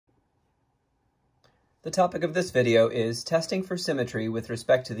The topic of this video is testing for symmetry with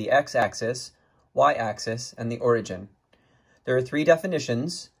respect to the x-axis, y-axis, and the origin. There are three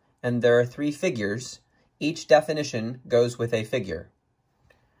definitions, and there are three figures. Each definition goes with a figure.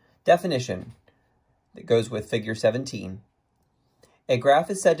 Definition that goes with figure 17. A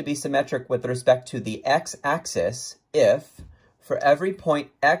graph is said to be symmetric with respect to the x-axis if, for every point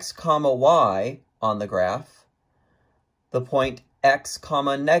x, y on the graph, the point x,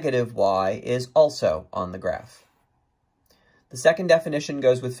 negative y is also on the graph. The second definition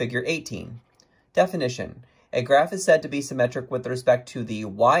goes with figure 18. Definition: a graph is said to be symmetric with respect to the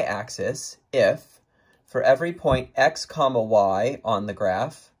y-axis if, for every point x, y on the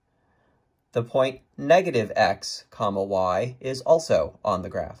graph, the point negative x, y is also on the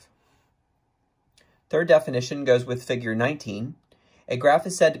graph. Third definition goes with figure 19. A graph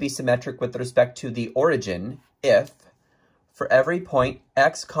is said to be symmetric with respect to the origin if, for every point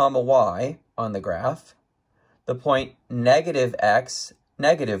x, y on the graph, the point negative x,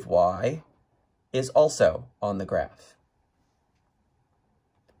 negative y is also on the graph.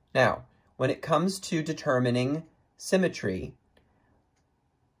 Now, when it comes to determining symmetry,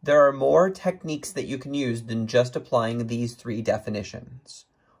 there are more techniques that you can use than just applying these three definitions.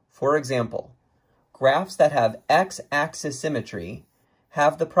 For example, graphs that have x-axis symmetry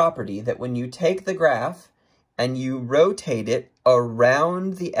have the property that when you take the graph and you rotate it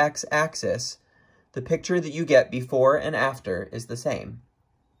around the x-axis, the picture that you get before and after is the same.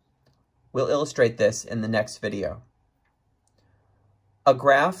 We'll illustrate this in the next video. A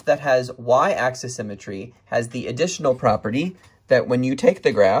graph that has y-axis symmetry has the additional property that when you take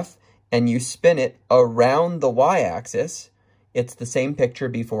the graph and you spin it around the y-axis, it's the same picture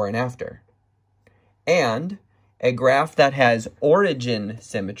before and after. And a graph that has origin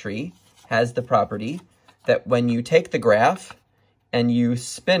symmetry has the property that when you take the graph and you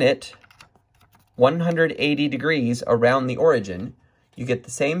spin it 180 degrees around the origin, you get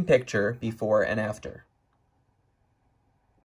the same picture before and after.